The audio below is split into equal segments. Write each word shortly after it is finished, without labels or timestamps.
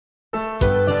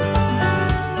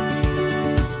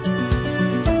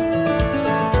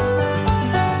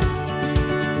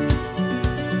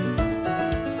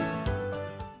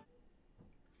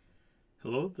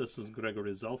This is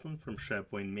Gregory Zelfman from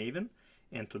SharePoint Maven,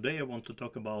 and today I want to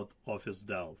talk about Office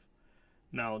Delve.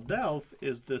 Now, Delve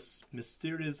is this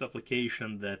mysterious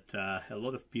application that a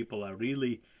lot of people are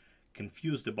really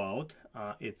confused about.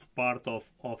 It's part of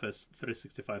Office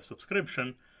 365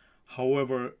 subscription.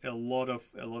 However, a lot of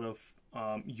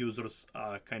users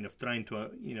are kind of trying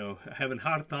to, having a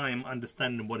hard time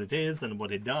understanding what it is and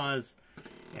what it does,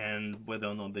 and whether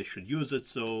or not they should use it.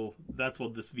 So that's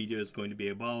what this video is going to be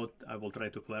about. I will try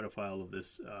to clarify all of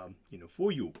this,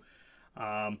 for you.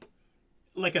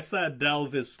 Like I said,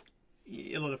 Delve is,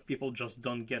 a lot of people just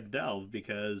don't get Delve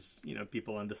because,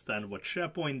 people understand what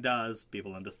SharePoint does,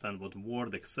 people understand what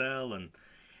Word, Excel, and,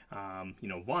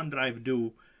 OneDrive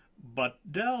do. But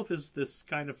Delve is this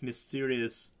kind of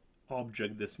mysterious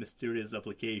object, this mysterious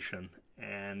application,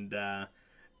 and I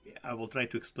will try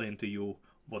to explain to you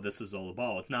what this is all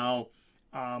about. Now,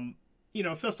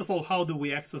 first of all, how do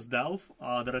we access Delve?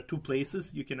 There are two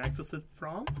places you can access it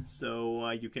from. So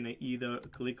you can either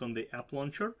click on the app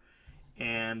launcher,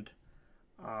 and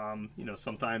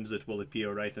sometimes it will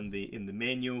appear right in the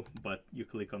menu, but you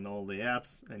click on all the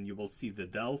apps and you will see the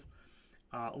Delve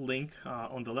link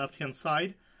on the left hand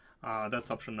side. That's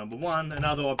option number one.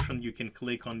 Another option, you can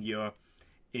click on your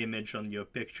image on your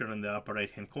picture in the upper right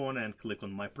hand corner and click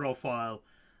on my profile.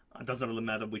 It doesn't really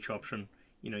matter which option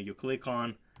you click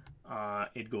on,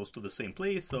 it goes to the same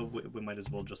place, so we might as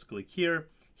well just click here.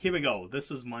 Here we go.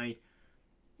 This is my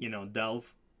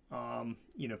Delve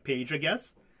page, I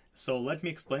guess. So let me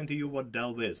explain to you what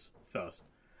Delve is first.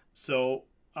 So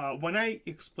when I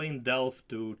explain Delve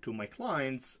to my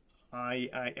clients,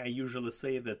 I usually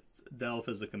say that Delve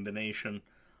is a combination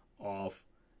of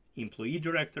employee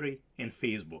directory and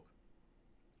Facebook.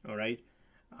 All right.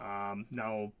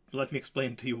 Now let me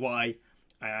explain to you why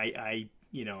I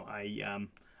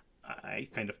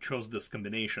kind of chose this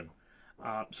combination.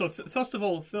 So first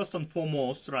and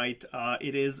foremost, right,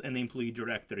 it is an employee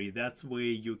directory. That's where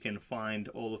you can find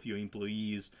all of your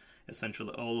employees,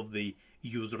 essentially all of the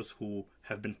users who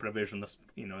have been provisioned as,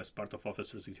 as part of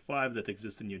Office 365 that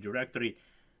exist in your directory.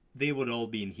 They would all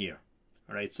be in here.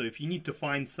 All right. So if you need to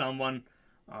find someone,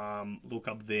 look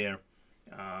up their,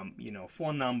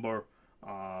 phone number,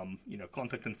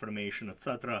 contact information,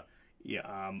 etc.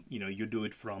 You do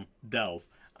it from Delve.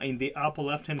 In the upper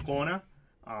left-hand corner,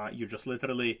 you just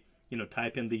literally,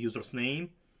 type in the user's name,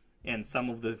 and some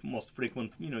of the most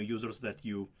frequent, users that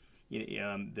you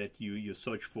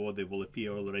search for, they will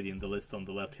appear already in the list on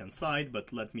the left-hand side.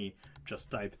 But let me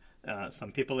just type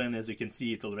some people in. As you can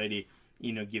see, it already,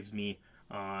 gives me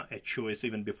a choice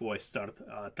even before I start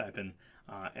typing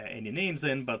any names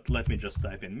in. But let me just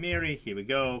type in Mary. Here we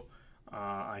go.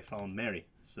 I found Mary.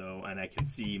 So, and I can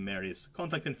see Mary's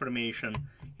contact information,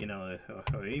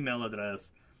 her email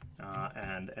address,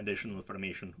 and additional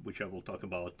information, which I will talk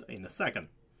about in a second.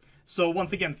 So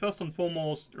once again, first and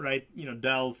foremost, right,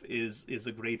 Delve is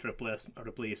a great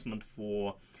replacement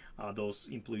for those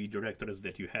employee directories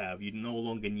that you have. You no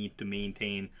longer need to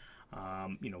maintain,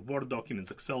 Word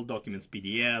documents, Excel documents,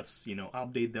 PDFs,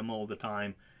 update them all the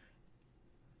time.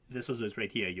 This is it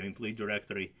right here. Your employee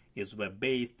directory is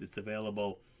web-based. It's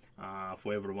available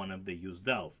for everyone if they use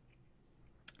Delve.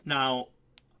 Now,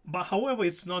 but however,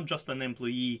 it's not just an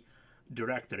employee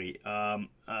directory.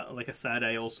 Like I said,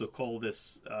 I also call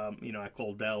this, I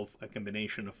call Delve a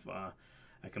combination of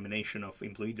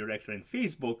employee directory and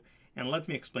Facebook. And let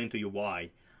me explain to you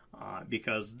why.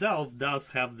 Because Delve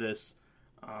does have this,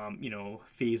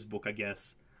 Facebook, I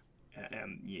guess,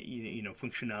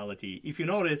 functionality. If you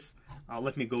notice,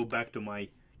 let me go back to my,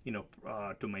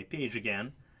 to my page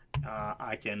again.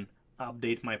 I can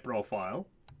update my profile.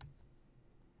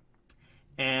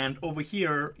 And over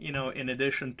here, in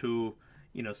addition to,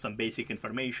 some basic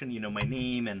information, my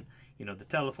name and, the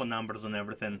telephone numbers and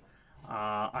everything,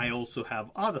 I also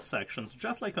have other sections,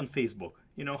 just like on Facebook.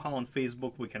 How on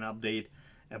Facebook we can update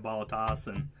about us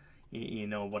and,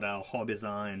 what our hobbies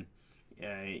are and,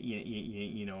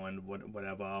 and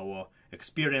whatever our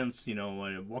experience,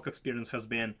 work experience has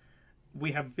been.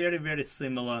 We have very, very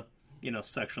similar,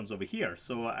 sections over here.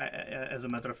 So as a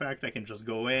matter of fact, I can just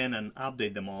go in and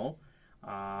update them all.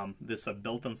 These are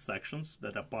built-in sections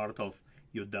that are part of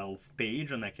your Delve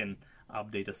page, and I can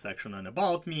update a section on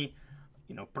About Me,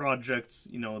 projects,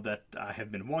 that I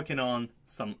have been working on,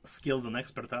 some skills and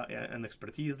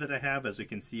expertise that I have. As you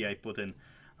can see, I put in,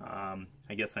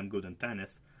 I guess I'm good in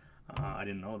tennis. I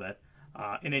didn't know that.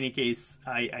 In any case,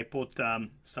 I put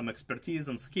some expertise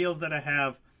and skills that I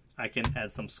have. I can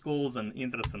add some schools and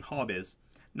interests and hobbies.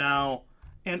 Now,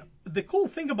 and the cool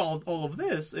thing about all of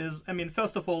this is,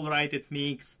 first of all, right, it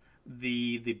makes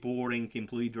the boring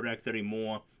employee directory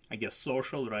more I guess,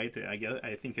 social, right?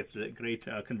 I think it's a great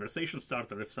conversation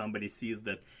starter if somebody sees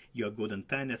that you're good in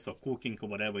tennis or cooking or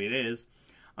whatever it is.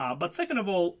 But second of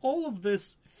all of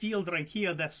this fields right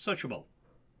here, they're searchable.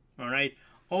 All right,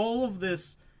 all of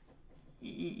this,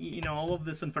 all of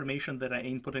this information that I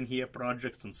input in here,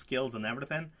 projects and skills and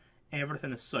everything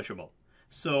is searchable.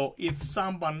 So if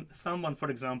someone, for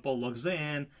example, logs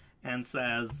in and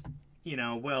says,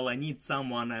 well, I need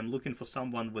someone, I'm looking for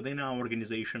someone within our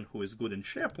organization who is good in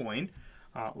SharePoint.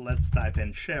 Let's type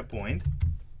in SharePoint,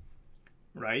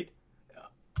 right?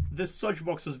 This search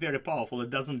box is very powerful. It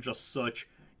doesn't just search,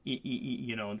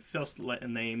 first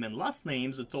name and last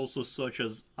names. It also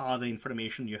searches other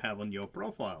information you have on your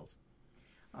profiles.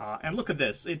 And look at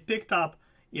this. It picked up,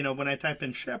 when I typed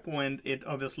in SharePoint, it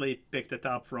obviously picked it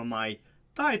up from my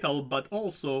title, but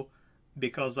also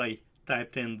because I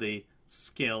typed in the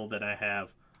skill that I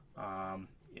have,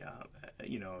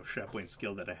 SharePoint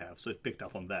skill that I have. So it picked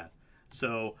up on that.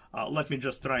 So let me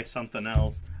just try something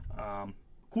else.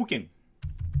 Cooking.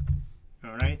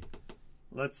 All right.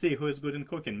 Let's see who is good in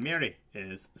cooking. Mary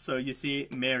is. So you see,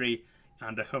 Mary,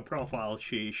 under her profile,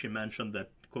 she mentioned that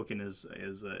cooking is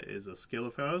a skill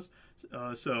of hers.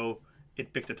 So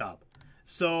it picked it up.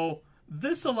 So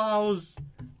this allows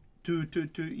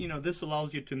this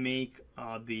allows you to make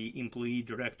the employee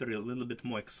directory a little bit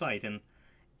more exciting,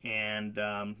 and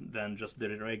than just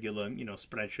the regular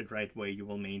spreadsheet, right, where you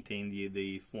will maintain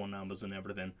the phone numbers and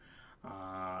everything.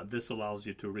 This allows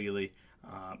you to really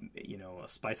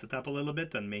spice it up a little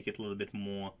bit and make it a little bit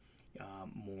more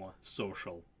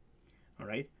social. All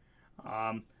right.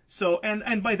 So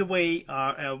and by the way,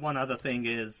 one other thing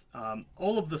is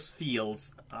all of these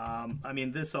fields. I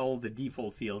mean, these are all the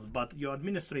default fields, but your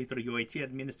administrator, your IT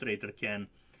administrator, can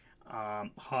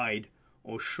hide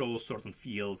or show certain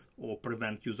fields or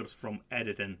prevent users from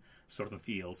editing certain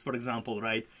fields. For example,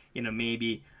 right?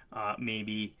 Maybe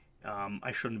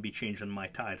I shouldn't be changing my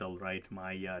title, right?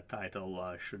 My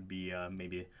title should be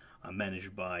maybe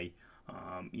managed by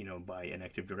by an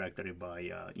Active Directory,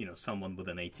 by someone with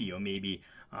an IT, or maybe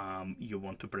you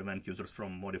want to prevent users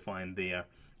from modifying their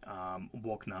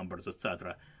work numbers,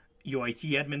 etc. Your IT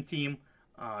admin team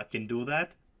can do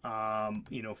that,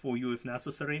 for you if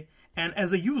necessary. And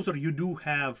as a user, you do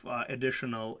have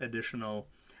additional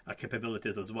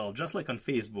capabilities as well. Just like on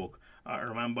Facebook,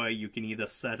 remember, you can either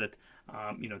set it,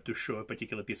 to show a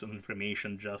particular piece of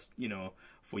information just,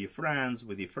 for your friends,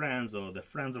 with your friends, or the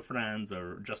friends of friends,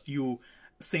 or just you.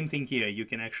 Same thing here. You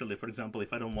can actually, for example,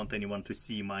 if I don't want anyone to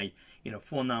see my,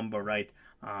 phone number, right,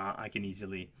 I can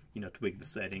easily, tweak the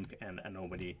setting, and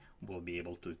nobody will be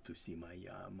able to see my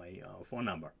phone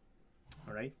number.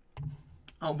 All right.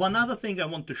 One other thing I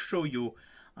want to show you,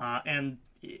 and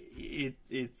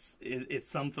it's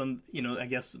something, I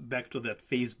guess back to that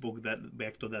Facebook,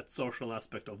 back to that social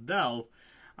aspect of Delve,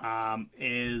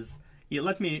 is,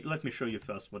 let me show you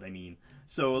first what I mean.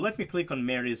 So let me click on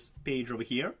Mary's page over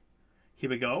here. Here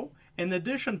we go. In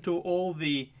addition to all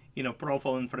the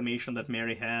profile information that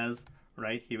Mary has,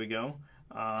 right, here we go,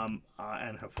 and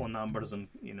her phone numbers and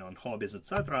and hobbies,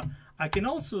 etc. I can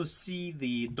also see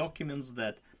the documents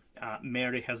that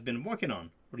Mary has been working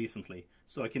on recently.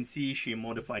 So I can see she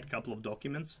modified a couple of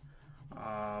documents,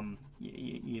 some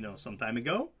time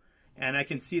ago, and I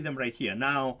can see them right here.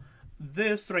 Now,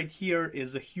 this right here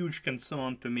is a huge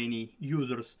concern to many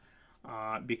users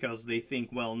because they think,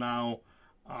 well, now,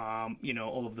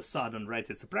 all of a sudden, right,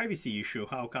 it's a privacy issue.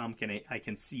 How come I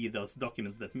can see those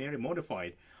documents that Mary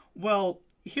modified? Well,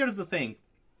 here's the thing.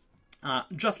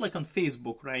 Just like on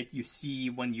Facebook, right, you see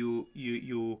when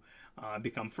you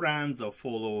become friends or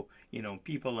follow,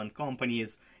 people and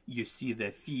companies, you see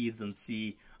their feeds and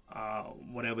see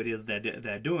whatever it is that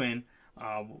they're doing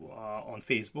on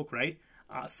Facebook, right?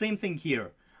 Same thing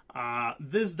here.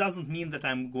 This doesn't mean that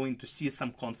I'm going to see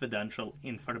some confidential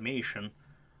information,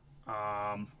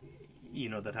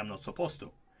 that I'm not supposed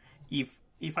to.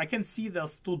 If I can see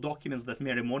those two documents that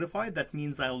Mary modified, that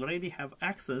means I already have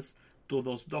access to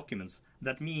those documents.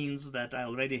 That means that I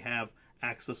already have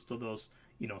access to those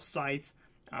sites.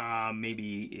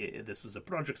 Maybe this is a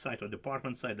project site or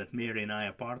department site that Mary and I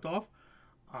are part of,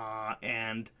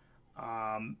 and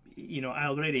I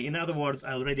already, in other words,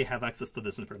 I already have access to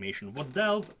this information. What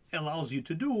Delve allows you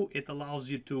to do, it allows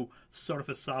you to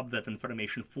surface up that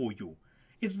information for you.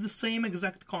 It's the same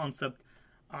exact concept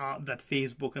that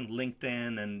Facebook and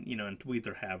LinkedIn and and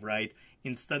Twitter have, right?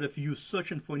 Instead of you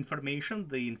searching for information,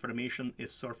 the information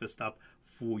is surfaced up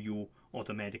for you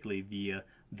automatically via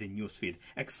the newsfeed.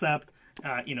 Except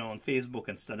on Facebook,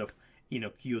 instead of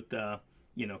cute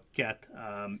cat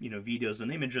videos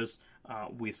and images,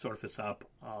 we surface up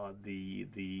the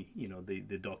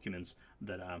documents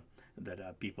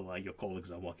that people, your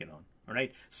colleagues, are working on. All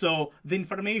right. So the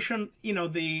information,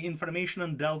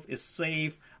 on Delve is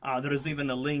safe. There is even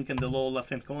a link in the lower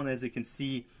left-hand corner, as you can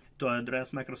see, to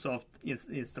address. Microsoft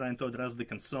is trying to address the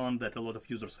concern that a lot of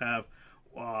users have,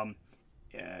 about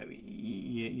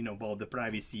the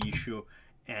privacy issue.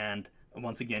 And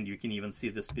once again, you can even see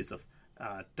this piece of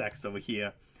text over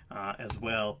here as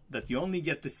well, that you only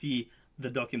get to see the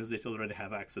documents that you already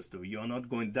have access to.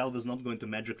 Delve is not going to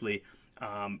magically,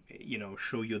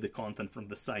 show you the content from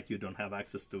the site you don't have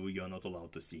access to, you're not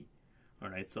allowed to see. All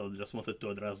right, so just wanted to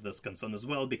address this concern as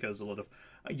well, because a lot of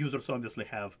users obviously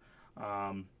have,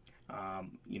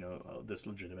 this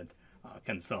legitimate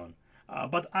concern.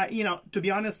 But to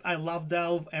be honest, I love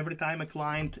Delve. Every time a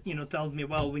client, tells me,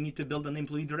 well, we need to build an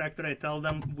employee directory, I tell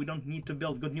them we don't need to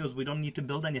build. Good news, we don't need to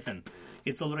build anything.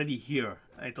 It's already here.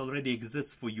 It already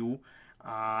exists for you.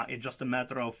 It's just a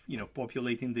matter of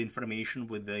populating the information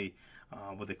with the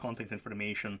contact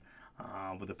information,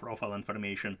 with the profile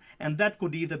information, and that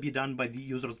could either be done by the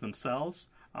users themselves.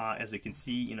 As you can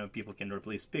see, people can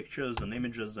replace pictures and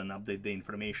images and update the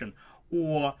information,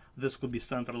 or this could be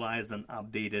centralized and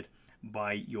updated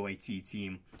by your IT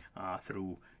team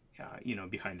through,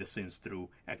 behind the scenes through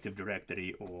Active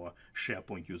Directory or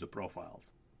SharePoint user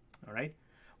profiles. All right.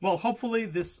 Well, hopefully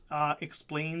this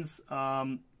explains,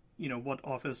 what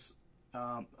Office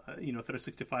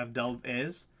 365 Delve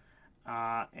is,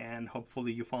 and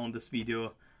hopefully you found this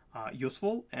video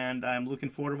useful, and I'm looking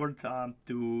forward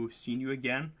to seeing you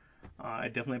again. I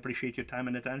definitely appreciate your time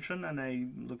and attention, and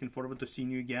I'm looking forward to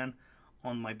seeing you again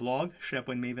on my blog,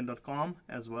 SharePointMaven.com,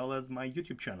 as well as my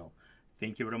YouTube channel.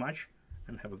 Thank you very much,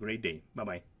 and have a great day.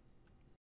 Bye-bye.